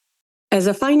As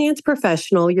a finance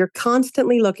professional, you're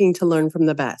constantly looking to learn from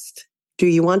the best. Do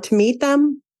you want to meet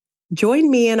them? Join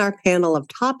me and our panel of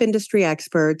top industry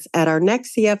experts at our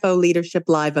next CFO Leadership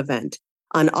Live event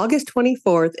on August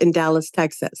 24th in Dallas,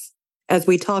 Texas, as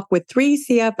we talk with 3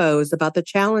 CFOs about the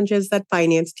challenges that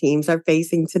finance teams are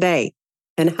facing today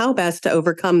and how best to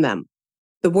overcome them.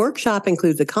 The workshop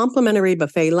includes a complimentary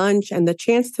buffet lunch and the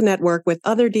chance to network with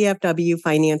other DFW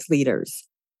finance leaders.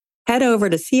 Head over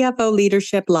to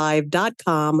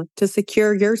CFOLeadershipLive.com to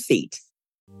secure your seat.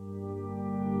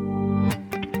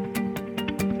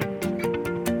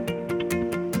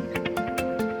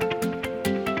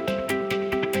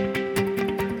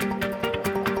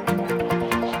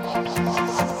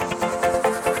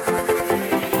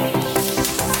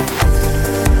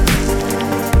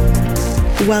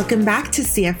 Welcome back to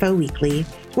CFO Weekly,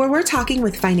 where we're talking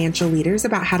with financial leaders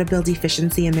about how to build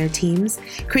efficiency in their teams,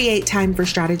 create time for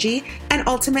strategy, and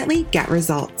ultimately get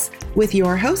results. With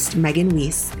your host, Megan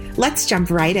Weiss. Let's jump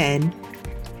right in.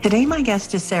 Today, my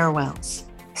guest is Sarah Wells.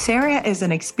 Sarah is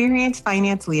an experienced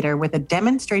finance leader with a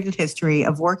demonstrated history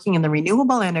of working in the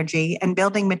renewable energy and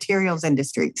building materials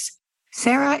industries.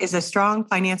 Sarah is a strong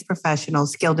finance professional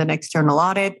skilled in external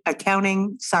audit,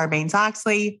 accounting,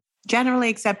 Sarbanes-Oxley, generally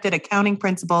accepted accounting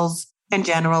principles, and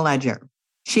general ledger.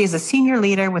 She is a senior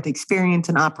leader with experience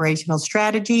in operational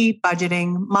strategy,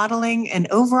 budgeting, modeling, and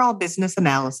overall business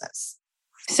analysis.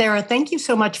 Sarah, thank you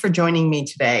so much for joining me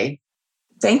today.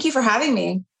 Thank you for having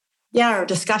me. Yeah, our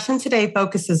discussion today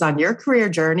focuses on your career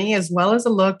journey as well as a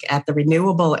look at the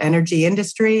renewable energy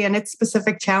industry and its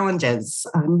specific challenges.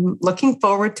 I'm looking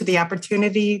forward to the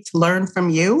opportunity to learn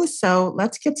from you, so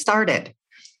let's get started.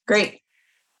 Great.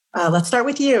 Let's start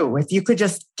with you. If you could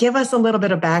just give us a little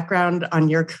bit of background on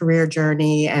your career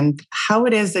journey and how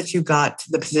it is that you got to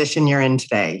the position you're in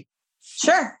today.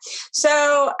 Sure.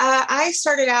 So I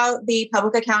started out the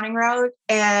public accounting route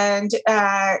and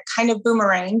kind of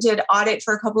boomerang, did audit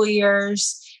for a couple of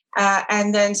years,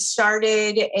 and then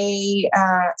started a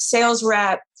sales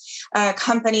rep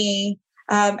company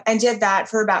and did that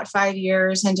for about 5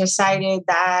 years and decided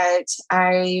that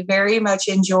I very much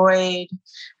enjoyed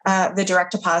the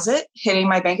direct deposit hitting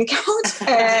my bank account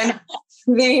and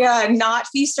the not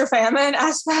feast or famine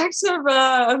aspects of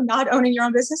not owning your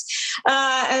own business.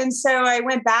 And so I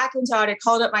went back into audit,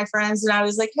 called up my friends, and I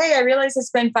was like, hey, I realize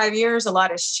it's been 5 years. A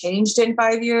lot has changed in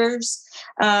 5 years,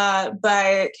 but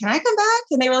can I come back?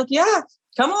 And they were like, yeah,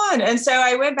 come on. And so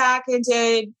I went back and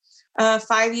did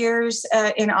 5 years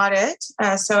in audit.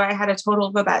 So I had a total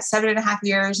of about 7.5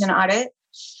 years in audit.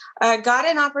 Got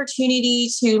an opportunity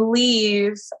to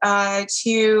leave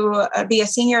to be a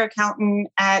senior accountant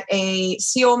at a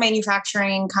seal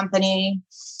manufacturing company.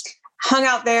 Hung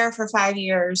out there for 5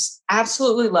 years.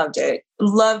 Absolutely loved it.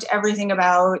 Loved everything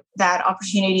about that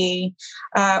opportunity.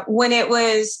 When it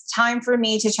was time for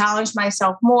me to challenge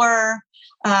myself more,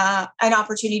 an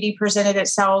opportunity presented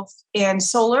itself in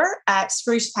solar at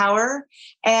Spruce Power.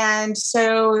 And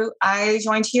so I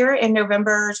joined here in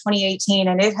November 2018,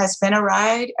 and it has been a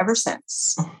ride ever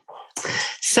since.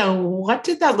 So what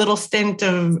did that little stint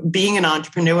of being an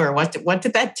entrepreneur, what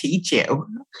did that teach you?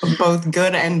 Both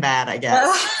good and bad, I guess.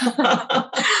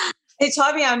 It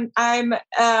taught me I'm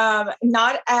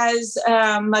not as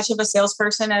much of a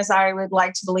salesperson as I would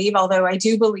like to believe, although I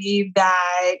do believe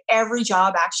that every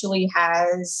job actually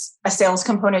has a sales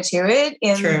component to it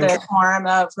in the form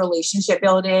of relationship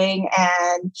building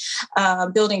and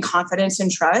building confidence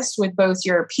and trust with both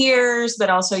your peers,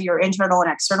 but also your internal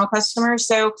and external customers.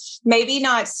 So maybe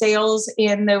not sales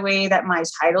in the way that my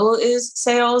title is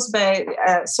sales, but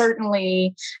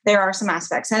certainly there are some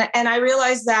aspects. And I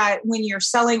realized that when you're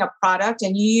selling a product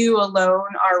and you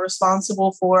alone are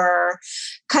responsible for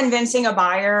convincing a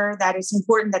buyer that it's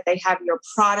important that they have your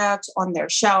product on their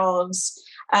shelves,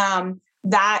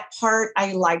 that part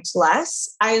I liked less.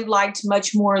 I liked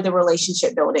much more the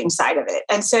relationship building side of it.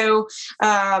 And so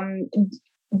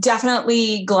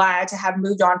definitely glad to have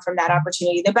moved on from that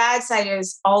opportunity. The bad side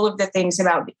is all of the things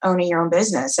about owning your own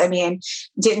business. I mean,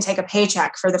 didn't take a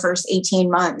paycheck for the first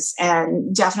 18 months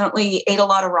and definitely ate a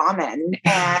lot of ramen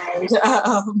and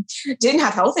didn't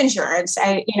have health insurance.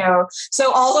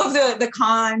 So all of the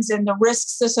cons and the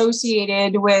risks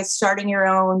associated with starting your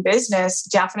own business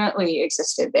definitely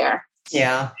existed there.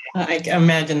 Yeah, I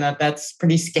imagine that's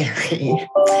pretty scary.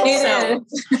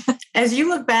 As you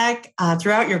look back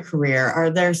throughout your career, are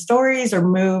there stories or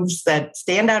moves that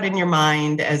stand out in your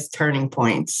mind as turning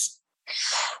points?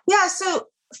 Yeah, so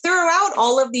throughout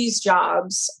all of these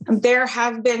jobs, there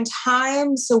have been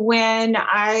times when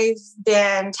I've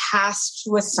been tasked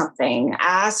with something,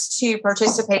 asked to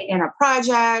participate in a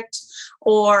project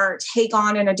or take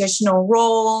on an additional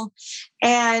role.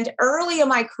 And early in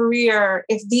my career,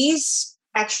 if these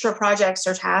extra projects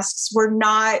or tasks were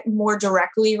not more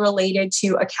directly related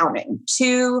to accounting,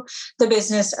 to the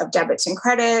business of debits and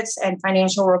credits and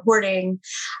financial reporting,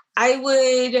 I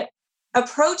would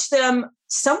approach them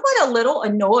somewhat a little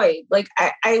annoyed. Like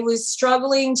I was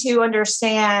struggling to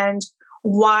understand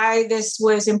why this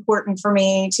was important for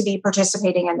me to be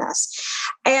participating in this.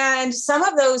 And some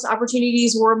of those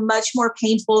opportunities were much more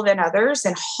painful than others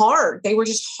and hard. They were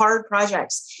just hard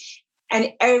projects. And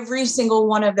every single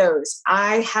one of those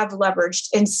I have leveraged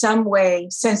in some way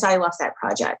since I left that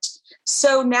project.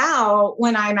 So now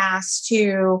when I'm asked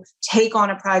to take on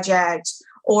a project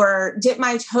or dip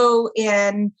my toe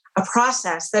in a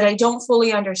process that I don't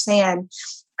fully understand,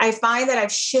 I find that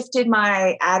I've shifted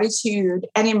my attitude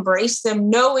and embraced them,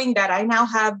 knowing that I now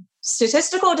have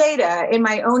statistical data in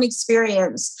my own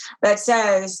experience that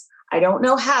says, I don't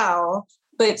know how,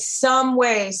 but some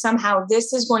way, somehow,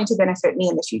 this is going to benefit me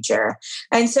in the future.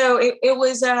 And so it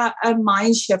was a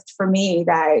mind shift for me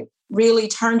that really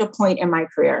turned a point in my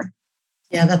career.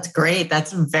 Yeah, that's great.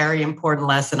 That's a very important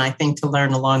lesson, I think, to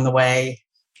learn along the way.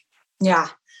 Yeah,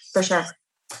 for sure.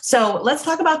 So let's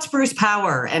talk about Spruce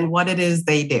Power and what it is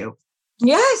they do.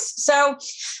 Yes. So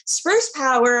Spruce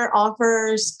Power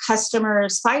offers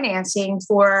customers financing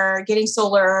for getting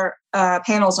solar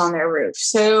panels on their roof.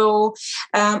 So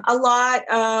a lot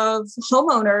of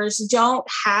homeowners don't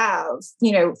have,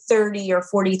 $30,000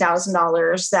 or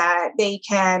 $40,000 that they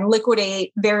can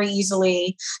liquidate very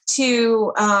easily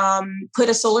to put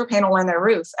a solar panel on their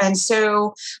roof. And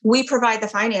so we provide the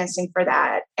financing for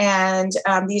that. And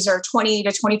these are 20 to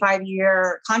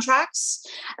 25-year contracts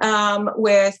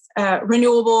with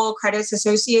renewable credits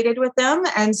associated with them.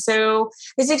 And so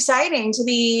it's exciting to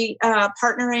be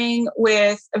partnering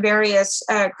with various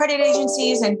credit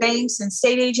agencies and banks and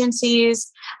state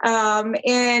agencies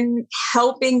in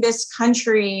helping this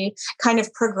country kind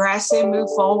of progress and move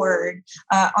forward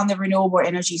on the renewable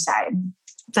energy side.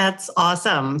 That's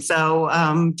awesome.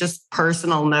 So just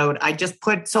personal note, I just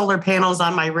put solar panels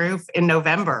on my roof in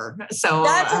November. So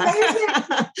that's amazing.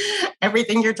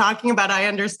 Everything you're talking about, I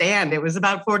understand. It was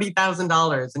about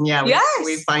 $40,000. And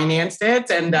we financed it.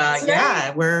 And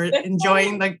we're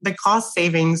enjoying the cost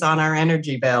savings on our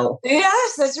energy bill.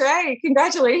 Yes, that's right.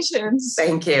 Congratulations.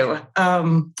 Thank you.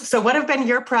 So what have been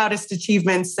your proudest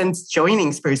achievements since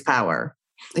joining Spruce Power?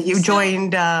 You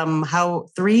joined a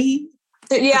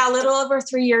little over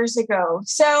 3 years ago.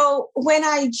 So when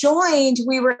I joined,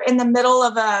 we were in the middle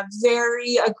of a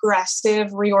very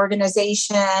aggressive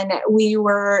reorganization. We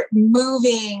were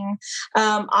moving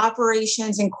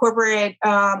operations and corporate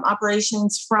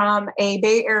operations from a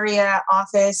Bay Area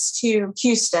office to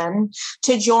Houston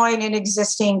to join an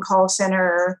existing call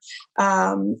center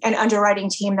and underwriting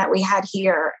team that we had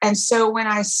here. And so when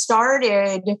I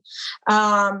started,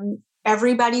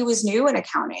 everybody was new in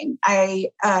accounting.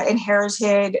 I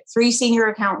inherited 3 senior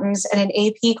accountants and an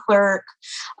AP clerk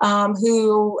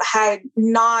who had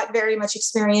not very much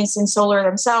experience in solar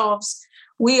themselves.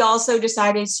 We also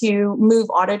decided to move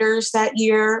auditors that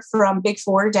year from Big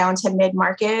Four down to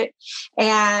mid-market.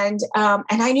 And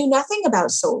I knew nothing about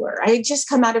solar. I had just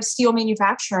come out of steel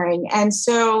manufacturing. And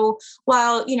so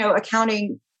while,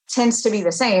 accounting tends to be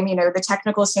the same, the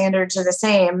technical standards are the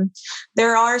same,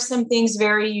 there are some things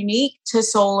very unique to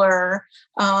solar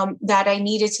that I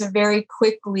needed to very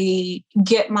quickly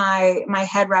get my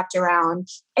head wrapped around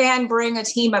and bring a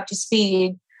team up to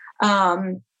speed.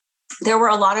 There were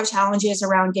a lot of challenges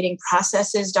around getting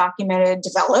processes documented,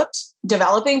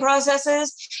 developing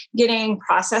processes, getting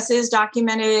processes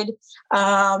documented.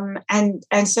 And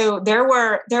so there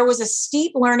was a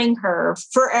steep learning curve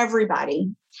for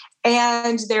everybody.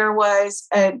 And there was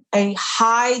a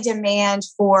high demand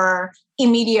for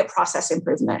immediate process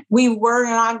improvement. We were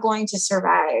not going to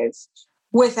survive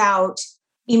without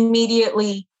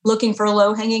immediately looking for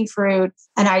low-hanging fruit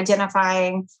and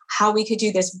identifying how we could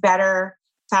do this better,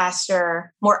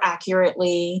 faster, more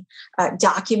accurately,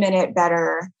 document it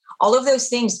better. All of those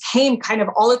things came kind of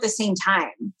all at the same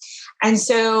time. And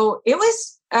so it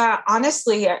was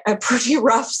honestly a pretty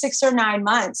rough 6 or 9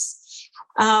 months.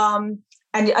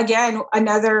 And again,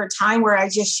 another time where I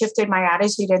just shifted my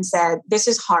attitude and said, this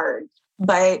is hard,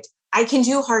 but I can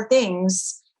do hard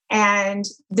things and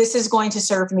this is going to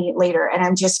serve me later. And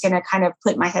I'm just going to kind of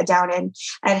put my head down and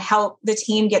help the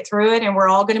team get through it. And we're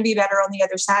all going to be better on the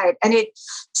other side. And it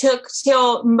took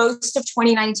till most of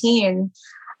 2019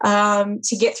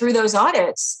 to get through those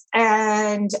audits.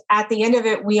 And at the end of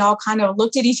it, we all kind of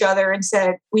looked at each other and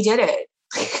said, we did it.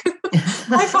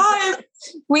 High five.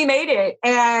 we made it.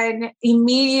 And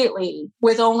immediately,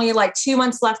 with only like 2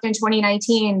 months left in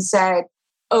 2019, said,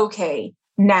 okay,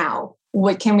 now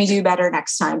what can we do better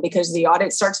next time? Because the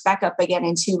audit starts back up again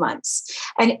in 2 months.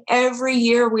 And every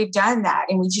year we've done that,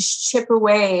 and we just chip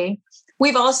away.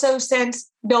 We've also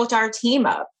since built our team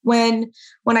up. When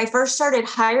I first started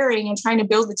hiring and trying to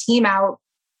build the team out,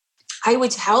 I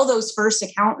would tell those first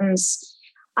accountants,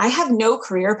 I have no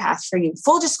career path for you.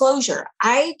 Full disclosure,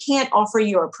 I can't offer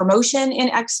you a promotion in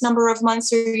X number of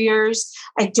months or years.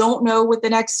 I don't know what the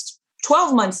next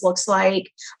 12 months looks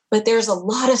like, but there's a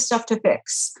lot of stuff to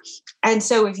fix. And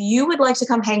so if you would like to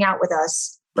come hang out with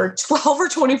us for 12 or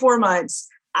 24 months,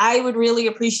 I would really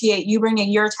appreciate you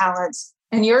bringing your talents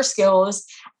and your skills,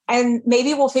 and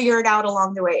maybe we'll figure it out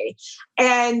along the way.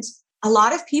 And a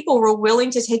lot of people were willing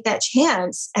to take that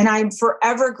chance. And I'm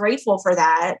forever grateful for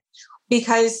that,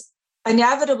 because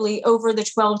inevitably over the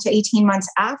 12 to 18 months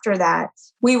after that,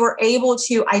 we were able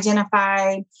to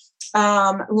identify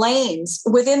lanes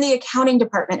within the accounting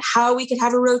department, how we could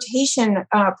have a rotation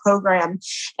program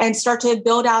and start to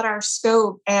build out our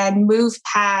scope and move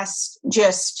past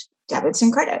just debits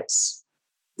and credits.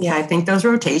 Yeah, I think those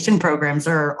rotation programs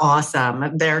are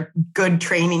awesome. They're good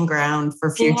training ground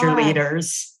for future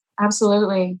leaders.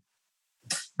 Absolutely.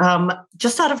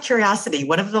 Just out of curiosity,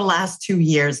 what have the last 2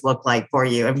 years looked like for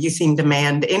you? Have you seen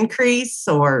demand increase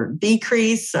or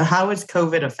decrease? How has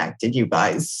COVID affected you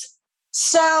guys?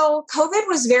 So COVID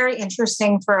was very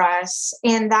interesting for us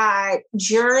in that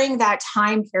during that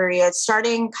time period,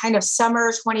 starting kind of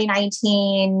summer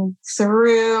 2019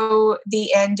 through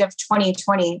the end of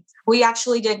 2020, we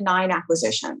actually did 9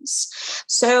 acquisitions.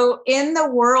 So in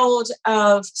the world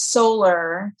of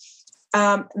solar,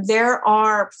 there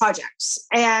are projects,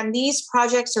 and these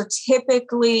projects are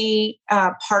typically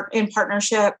in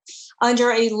partnership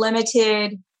under a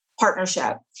limited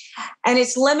partnership. And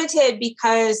it's limited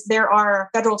because there are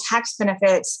federal tax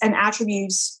benefits and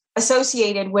attributes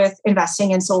associated with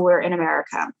investing in solar in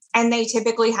America. And they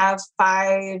typically have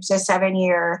 5 to 7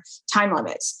 year time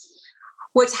limits.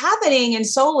 What's happening in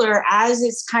solar as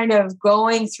it's kind of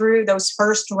going through those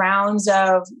first rounds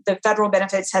of the federal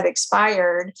benefits have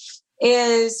expired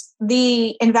is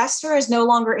the investor is no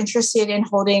longer interested in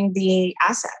holding the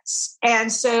assets.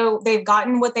 And so they've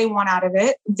gotten what they want out of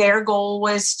it. Their goal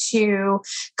was to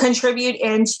contribute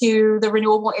into the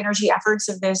renewable energy efforts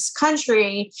of this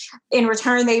country. In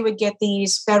return, they would get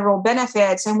these federal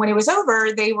benefits. And when it was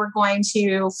over, they were going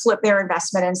to flip their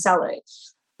investment and sell it.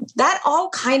 That all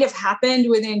kind of happened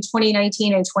within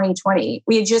 2019 and 2020.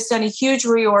 We had just done a huge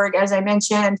reorg, as I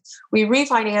mentioned. We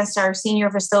refinanced our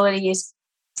senior facilities,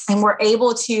 and we're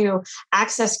able to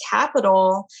access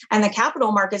capital. And the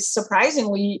capital markets,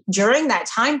 surprisingly, during that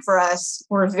time for us,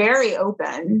 were very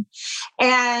open.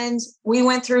 And we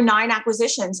went through 9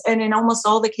 acquisitions. And in almost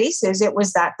all the cases, it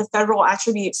was that the federal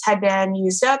attributes had been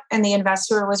used up and the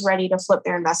investor was ready to flip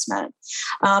their investment.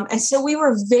 And so we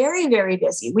were very, very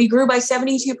busy. We grew by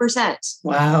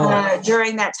 72%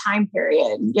 during that time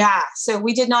period. Yeah. So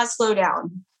we did not slow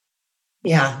down.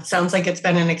 Yeah, sounds like it's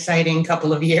been an exciting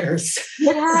couple of years.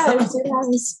 It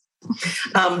has.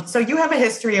 So you have a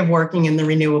history of working in the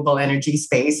renewable energy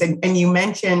space, and you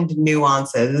mentioned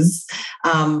nuances,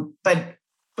 but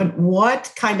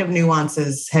what kind of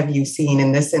nuances have you seen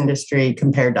in this industry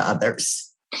compared to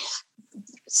others?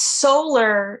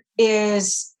 Solar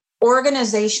is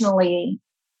organizationally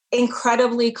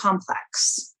incredibly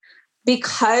complex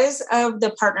because of the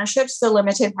partnerships, the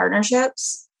limited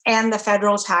partnerships, and the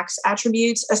federal tax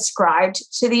attributes ascribed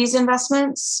to these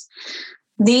investments.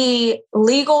 The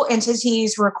legal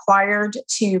entities required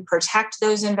to protect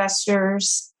those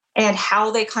investors and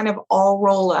how they kind of all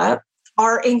roll up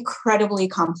are incredibly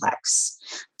complex.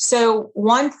 So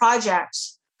one project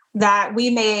that we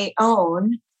may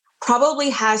own probably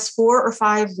has 4 or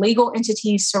 5 legal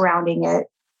entities surrounding it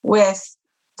with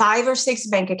 5 or 6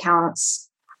 bank accounts,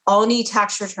 all need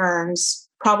tax returns,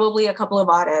 probably a couple of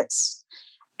audits.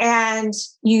 And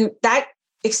that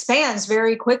expands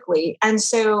very quickly. And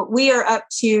so we are up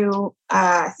to,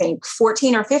 I think,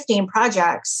 14 or 15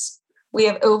 projects. We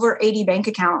have over 80 bank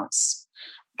accounts.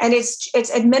 And it's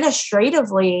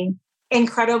administratively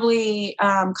incredibly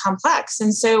complex.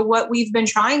 And so what we've been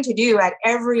trying to do at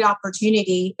every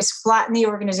opportunity is flatten the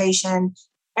organization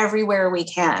everywhere we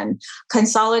can,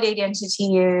 consolidate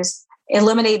entities,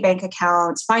 eliminate bank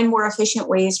accounts, find more efficient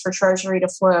ways for Treasury to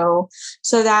flow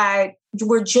so that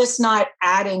we're just not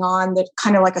adding on the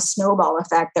kind of like a snowball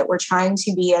effect, that we're trying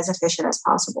to be as efficient as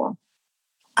possible.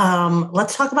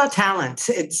 Let's talk about talent.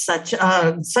 It's such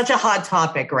a hot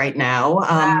topic right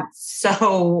now.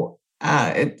 So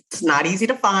It's not easy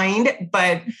to find,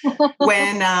 but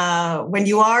when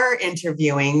you are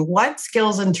interviewing, what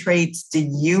skills and traits do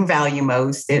you value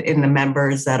most in the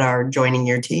members that are joining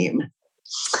your team?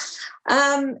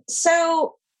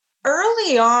 So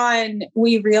early on,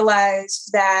 we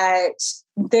realized that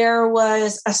there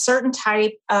was a certain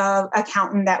type of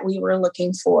accountant that we were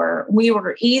looking for. We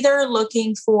were either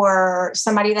looking for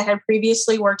somebody that had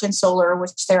previously worked in solar,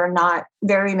 which there are not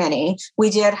very many. We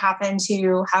did happen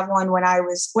to have one when I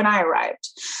arrived.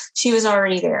 She was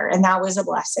already there, and that was a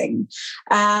blessing.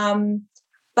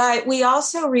 But we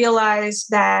also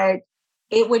realized that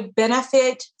it would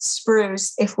benefit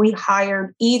Spruce if we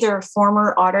hired either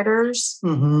former auditors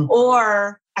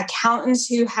or accountants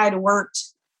who had worked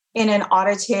in an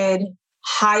audited,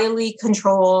 highly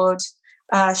controlled,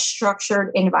 structured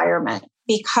environment,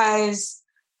 because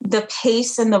the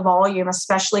pace and the volume,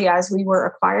 especially as we were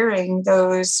acquiring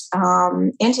those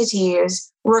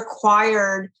entities,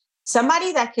 required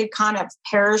somebody that could kind of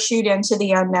parachute into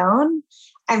the unknown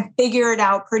and figure it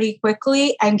out pretty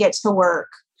quickly and get to work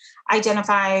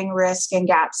identifying risk and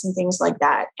gaps and things like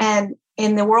that. And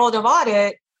in the world of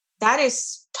audit, that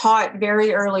is taught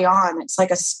very early on. It's like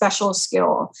a special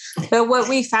skill. But what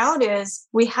we found is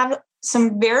we have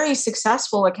some very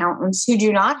successful accountants who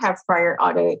do not have prior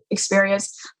audit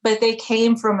experience, but they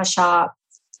came from a shop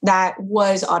that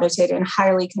was audited and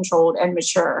highly controlled and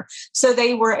mature. So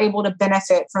they were able to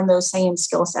benefit from those same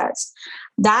skill sets.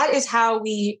 That is how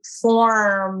we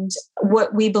formed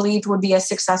what we believed would be a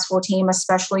successful team,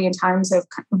 especially in times of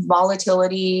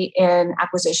volatility in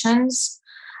acquisitions.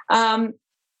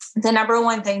 The number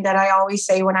one thing that I always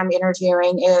say when I'm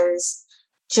interviewing is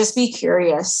just be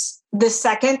curious. The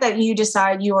second that you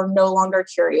decide you are no longer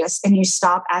curious and you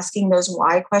stop asking those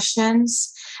why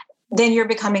questions, then you're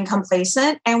becoming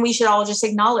complacent, and we should all just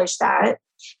acknowledge that.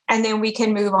 And then we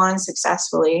can move on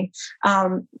successfully.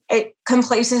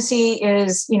 Complacency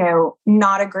is,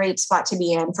 not a great spot to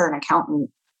be in for an accountant.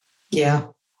 Yeah.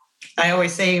 I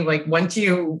always say, like, once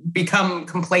you become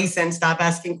complacent, stop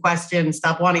asking questions,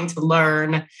 stop wanting to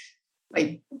learn.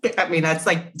 That's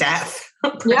like death.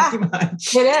 Pretty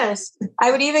much. It is. I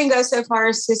would even go so far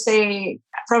as to say,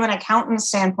 from an accountant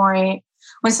standpoint,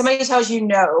 when somebody tells you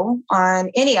no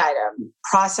on any item,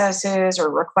 processes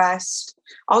or requests,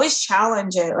 always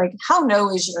challenge it. Like, how no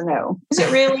is your no? Is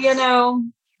it really a no?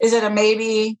 Is it a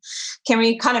maybe? Can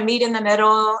we kind of meet in the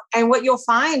middle? And what you'll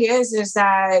find is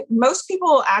that most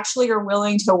people actually are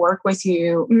willing to work with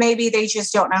you. Maybe they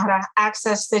just don't know how to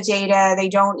access the data. They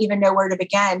don't even know where to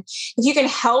begin. If you can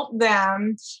help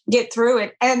them get through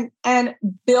it and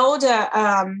build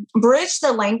bridge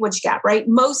the language gap, right?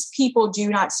 Most people do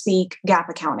not speak GAAP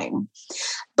accounting,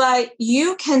 but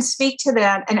you can speak to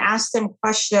them and ask them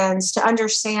questions to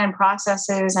understand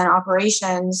processes and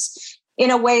operations in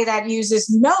a way that uses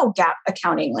no GAAP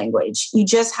accounting language. You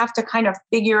just have to kind of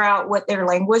figure out what their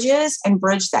language is and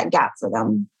bridge that gap for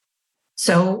them.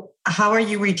 So how are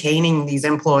you retaining these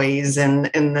employees in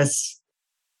this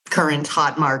current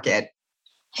hot market?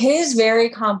 It is very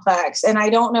complex. And I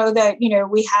don't know that,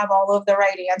 we have all of the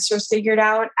right answers figured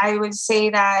out. I would say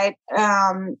that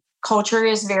culture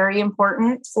is very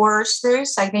important for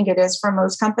Spruce. I think it is for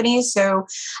most companies. So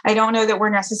I don't know that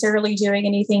we're necessarily doing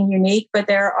anything unique, but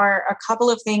there are a couple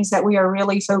of things that we are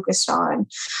really focused on.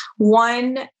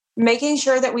 One, making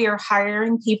sure that we are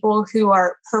hiring people who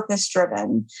are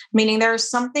purpose-driven, meaning there's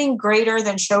something greater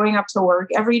than showing up to work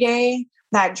every day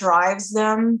that drives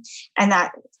them and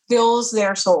that fills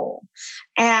their soul.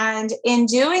 And in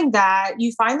doing that,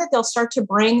 you find that they'll start to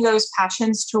bring those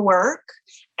passions to work.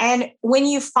 And when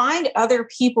you find other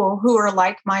people who are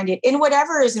like-minded in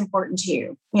whatever is important to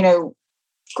you,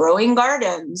 growing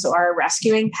gardens or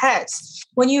rescuing pets,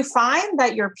 when you find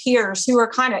that your peers who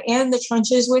are kind of in the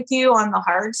trenches with you on the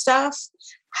hard stuff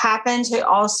happen to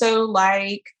also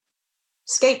like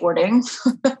skateboarding,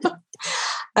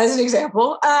 as an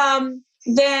example,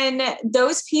 then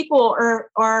those people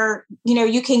are,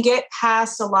 you can get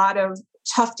past a lot of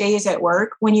tough days at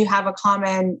work when you have a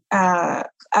common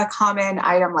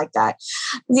item like that.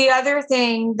 The other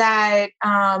thing that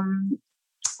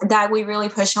we really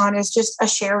push on is just a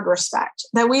shared respect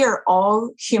that we are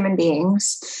all human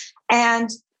beings, and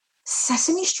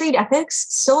Sesame Street ethics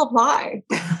still apply.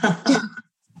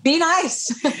 Be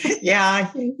nice.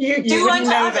 Yeah, you wouldn't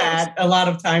know others. That a lot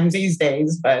of times these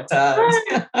days, but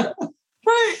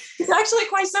Right. It's actually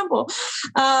quite simple.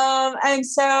 And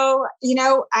so,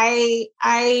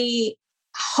 I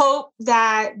hope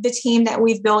that the team that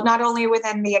we've built, not only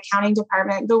within the accounting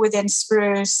department, but within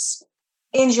Spruce,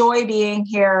 enjoy being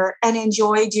here and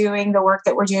enjoy doing the work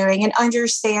that we're doing and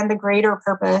understand the greater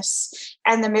purpose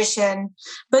and the mission.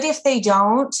 But if they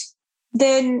don't,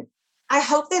 then I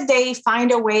hope that they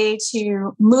find a way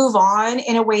to move on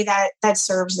in a way that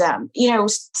serves them.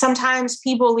 Sometimes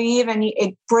people leave and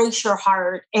it breaks your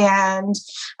heart and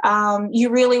you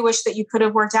really wish that you could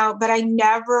have worked out, but I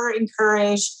never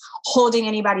encourage holding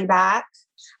anybody back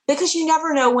because you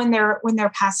never know when their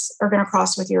paths are going to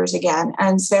cross with yours again.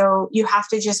 And so you have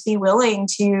to just be willing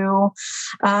to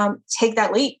take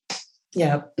that leap.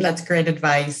 Yeah, that's great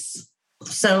advice.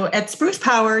 So at Spruce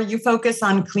Power, you focus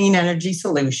on clean energy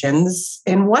solutions.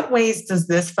 In what ways does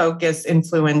this focus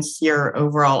influence your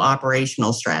overall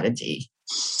operational strategy?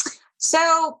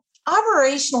 So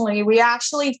operationally, we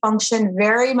actually function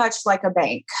very much like a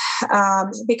bank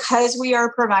because we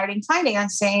are providing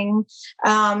financing.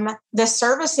 The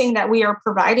servicing that we are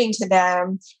providing to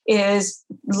them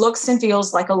looks and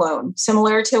feels like a loan,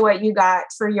 similar to what you got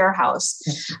for your house.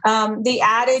 The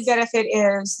added benefit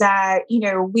is that,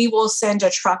 we will send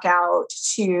a truck out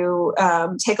to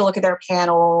take a look at their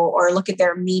panel or look at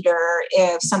their meter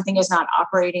if something is not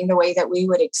operating the way that we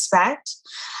would expect.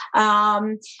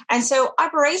 And so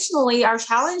operationally, our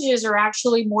challenges are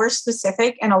actually more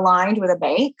specific and aligned with a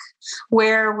bank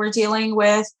where we're dealing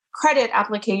with credit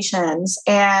applications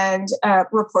and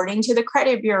reporting to the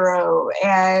credit bureau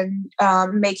and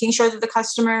making sure that the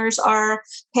customers are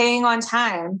paying on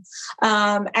time.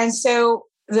 And so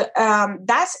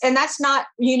that's not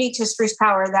unique to Spruce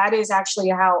Power. That is actually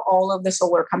how all of the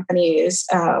solar companies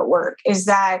work, is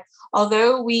that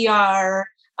although we are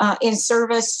in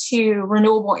service to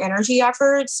renewable energy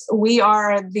efforts, we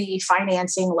are the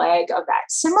financing leg of that.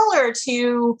 Similar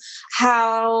to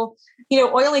how,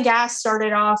 oil and gas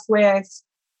started off with,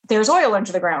 there's oil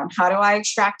under the ground. How do I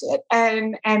extract it?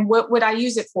 And what would I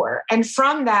use it for? And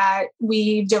from that,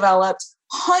 we've developed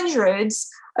hundreds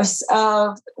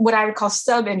of what I would call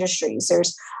sub-industries.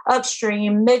 There's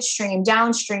upstream, midstream,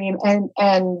 downstream,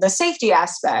 and the safety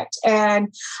aspect.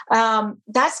 And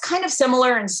that's kind of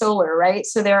similar in solar, right?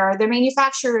 So there are the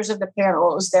manufacturers of the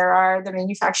panels, there are the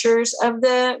manufacturers of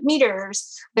the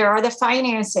meters, there are the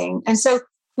financing. And so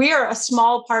we are a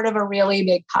small part of a really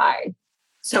big pie.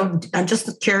 So I'm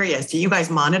just curious, do you guys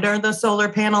monitor the solar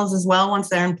panels as well once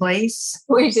they're in place?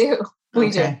 We do. We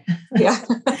do. Yeah.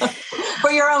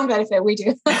 For your own benefit, we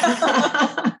do.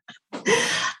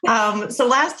 So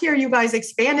last year, you guys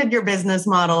expanded your business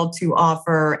model to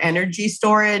offer energy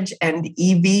storage and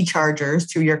EV chargers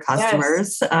to your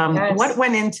customers. Yes. What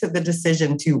went into the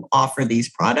decision to offer these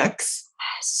products?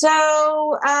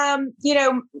 So,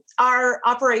 our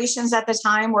operations at the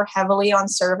time were heavily on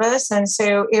service. And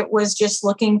so it was just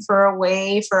looking for a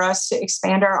way for us to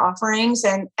expand our offerings,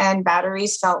 and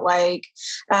batteries felt like,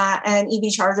 and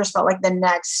EV chargers felt like the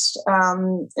next,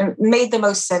 made the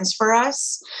most sense for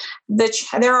us.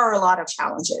 There are a lot of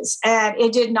challenges, and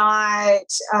it did not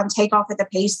take off at the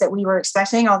pace that we were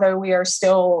expecting, although we are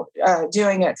still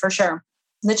doing it for sure.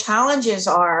 The challenges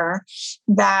are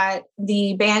that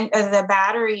the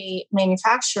battery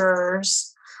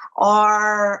manufacturers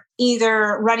are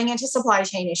either running into supply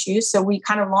chain issues. So we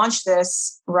kind of launched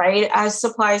this right as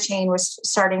supply chain was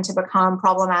starting to become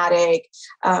problematic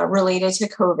related to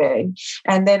COVID.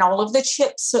 And then all of the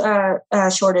chips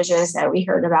shortages that we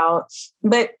heard about.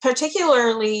 But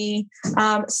particularly,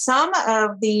 some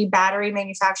of the battery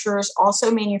manufacturers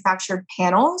also manufactured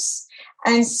panels.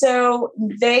 And so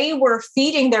they were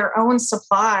feeding their own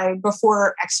supply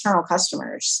before external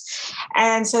customers.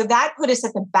 And so that put us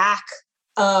at the back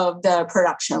of the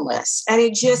production list. And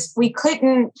we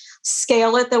couldn't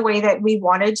scale it the way that we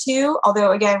wanted to.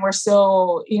 Although, again, we're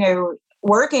still,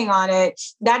 working on it.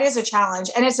 That is a challenge.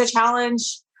 And it's a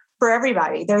challenge for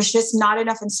everybody. There's just not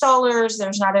enough installers.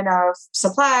 There's not enough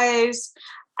supplies.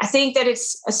 I think that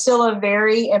it's still a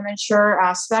very immature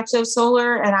aspect of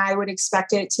solar, and I would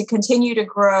expect it to continue to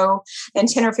grow in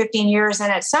 10 or 15 years.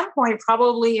 And at some point,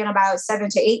 probably in about 7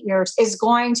 to 8 years, is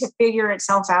going to figure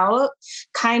itself out,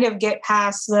 kind of get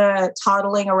past the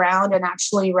toddling around and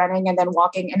actually running and then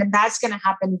walking. And that's going to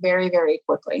happen very, very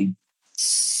quickly.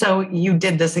 So you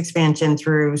did this expansion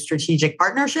through strategic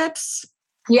partnerships?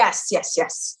 Yes.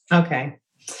 Okay.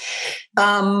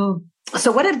 So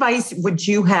what advice would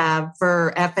you have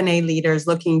for F&A leaders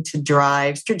looking to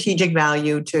drive strategic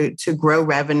value to grow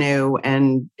revenue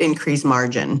and increase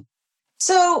margin?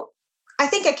 So I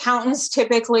think accountants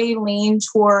typically lean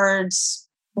towards,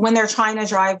 when they're trying to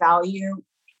drive value,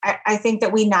 I think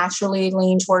that we naturally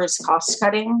lean towards cost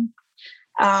cutting.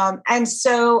 And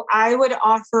so I would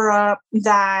offer up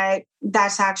that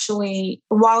that's actually,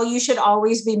 while you should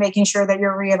always be making sure that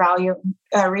you're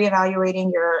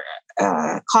reevaluating your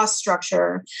cost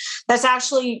structure, that's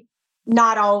actually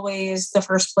not always the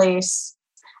first place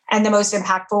and the most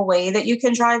impactful way that you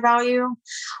can drive value.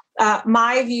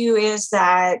 My view is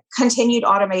that continued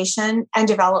automation and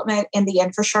development in the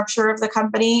infrastructure of the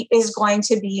company is going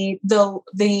to be the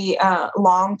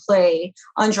long play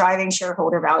on driving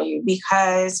shareholder value,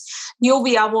 because you'll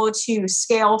be able to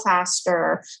scale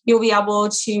faster. You'll be able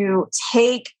to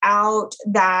take out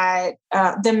that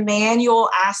the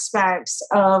manual aspects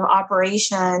of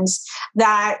operations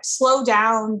that slow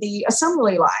down the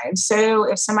assembly line. So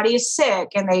if somebody is sick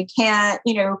and they can't,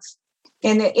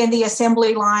 in the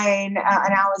assembly line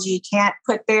analogy, can't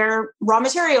put their raw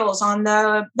materials on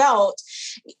the belt,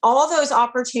 all those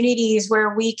opportunities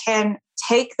where we can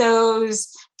take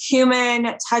those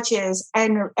human touches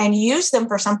and use them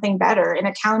for something better. In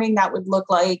accounting, that would look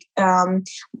like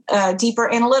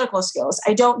deeper analytical skills.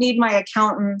 I don't need my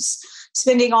accountants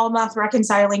spending all month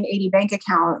reconciling 80 bank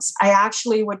accounts. I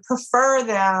actually would prefer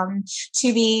them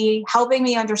to be helping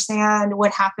me understand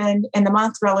what happened in the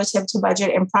month relative to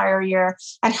budget in prior year,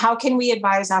 and how can we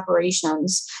advise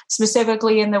operations,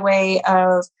 specifically in the way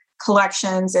of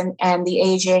collections and the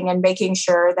aging, and making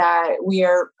sure that we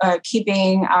are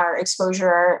keeping our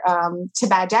exposure to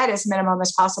bad debt as minimum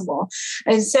as possible.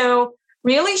 And so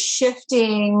really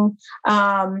shifting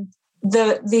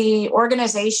the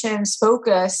organization's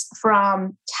focus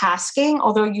from tasking,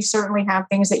 although you certainly have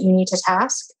things that you need to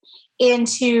task,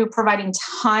 into providing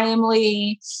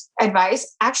timely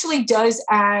advice actually does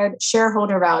add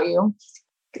shareholder value.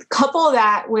 Couple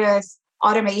that with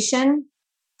automation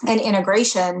and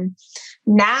integration.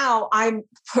 Now I'm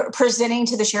presenting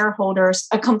to the shareholders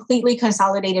a completely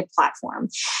consolidated platform.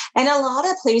 And a lot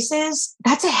of places,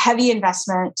 that's a heavy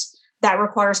investment that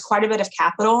requires quite a bit of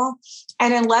capital.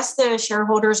 And unless the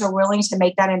shareholders are willing to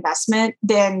make that investment,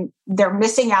 then they're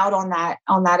missing out on that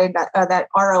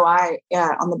ROI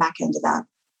on the back end of that.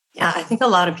 Yeah, I think a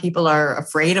lot of people are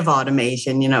afraid of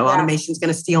automation. Automation is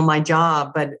going to steal my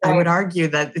job, but I would argue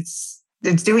that it's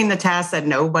doing the tasks that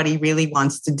nobody really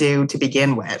wants to do to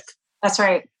begin with. That's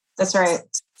right.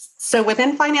 So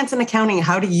within finance and accounting,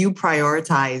 how do you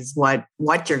prioritize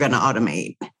what you're going to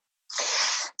automate?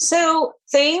 So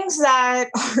things that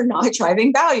are not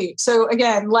driving value. So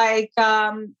again, like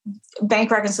bank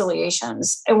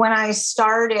reconciliations. And when I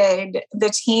started,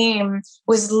 the team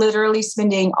was literally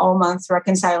spending all month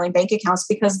reconciling bank accounts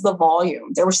because of the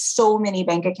volume. There were so many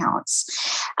bank accounts.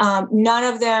 None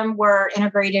of them were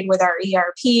integrated with our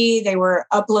ERP. They were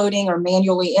uploading or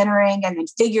manually entering and then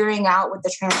figuring out what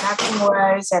the transaction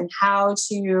was and how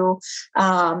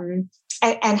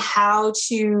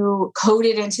to code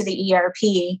it into the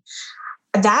ERP.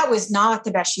 That was not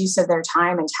the best use of their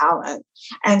time and talent.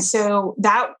 And so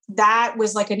that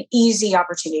was like an easy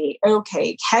opportunity.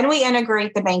 Okay, can we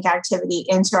integrate the bank activity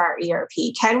into our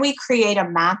ERP? Can we create a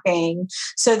mapping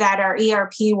so that our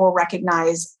ERP will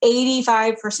recognize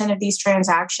 85% of these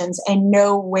transactions and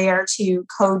know where to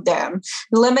code them,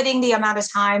 limiting the amount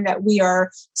of time that we are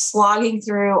slogging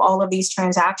through all of these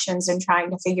transactions and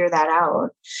trying to figure that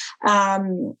out.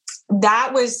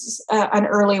 That was an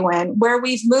early win. Where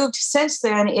we've moved since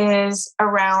then is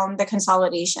around the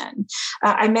consolidation.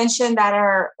 I mentioned that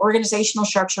our organizational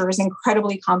structure is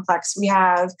incredibly complex. We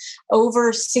have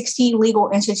over 60 legal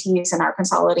entities in our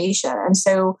consolidation. And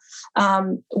so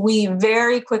we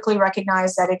very quickly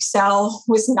recognized that Excel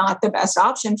was not the best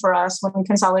option for us when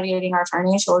consolidating our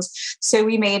financials. So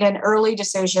we made an early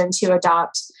decision to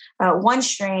adopt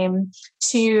OneStream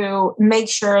to make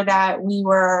sure that we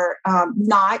were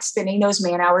not spending those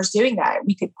man hours doing that.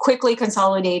 We could quickly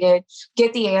consolidate it,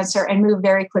 get the answer, and move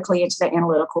very quickly into the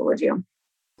analytical review.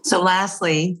 So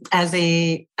lastly, as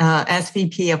a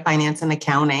SVP of Finance and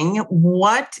Accounting,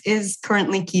 what is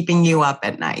currently keeping you up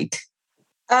at night?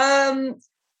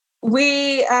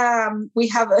 We have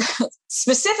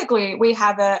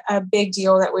a big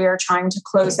deal that we are trying to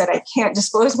close that I can't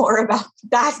disclose more about.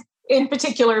 That in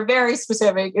particular, very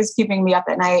specific, is keeping me up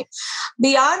at night.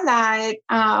 Beyond that,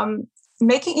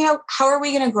 how are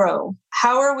we going to grow?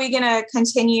 How are we going to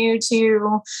continue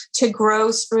to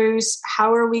grow Spruce?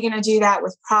 How are we going to do that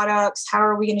with products? How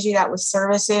are we going to do that with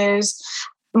services?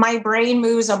 My brain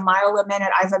moves a mile a minute.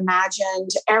 I've imagined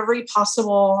every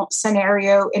possible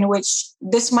scenario in which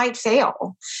this might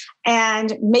fail,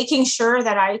 and making sure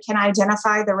that I can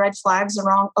identify the red flags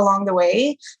along the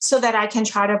way so that I can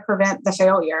try to prevent the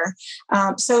failure.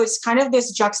 So it's kind of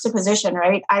this juxtaposition,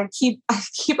 right? I keep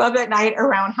up at night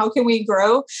around how can we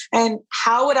grow, and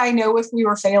how would I know if we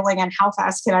were failing, and how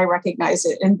fast can I recognize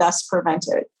it and thus prevent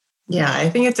it? Yeah, I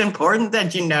think it's important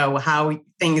that you know how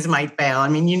things might fail. I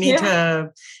mean, you need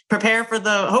to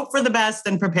hope for the best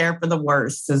and prepare for the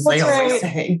worst, as they always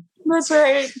say. That's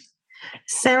right.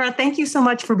 Sarah, thank you so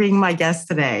much for being my guest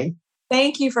today.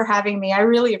 Thank you for having me. I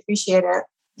really appreciate it.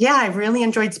 Yeah, I really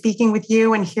enjoyed speaking with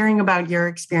you and hearing about your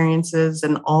experiences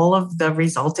and all of the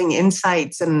resulting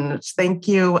insights. And thank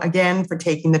you again for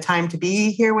taking the time to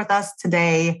be here with us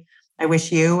today. I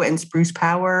wish you and Spruce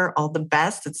Power all the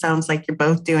best. It sounds like you're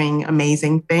both doing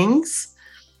amazing things.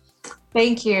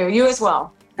 Thank you. You as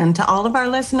well. And to all of our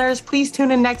listeners, please tune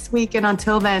in next week. And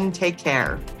until then, take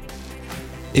care.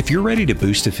 If you're ready to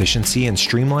boost efficiency and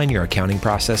streamline your accounting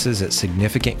processes at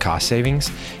significant cost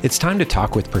savings, it's time to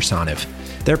talk with Personiv.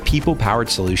 Their people-powered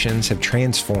solutions have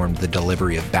transformed the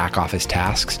delivery of back-office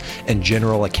tasks and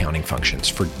general accounting functions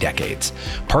for decades,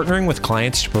 partnering with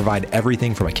clients to provide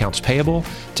everything from accounts payable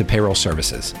to payroll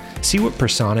services. See what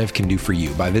Personiv can do for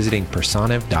you by visiting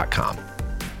personiv.com.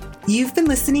 You've been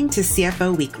listening to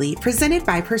CFO Weekly, presented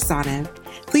by Personiv.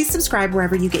 Please subscribe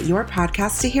wherever you get your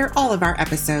podcasts to hear all of our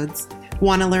episodes.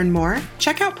 Want to learn more?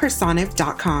 Check out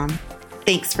personiv.com.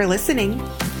 Thanks for listening.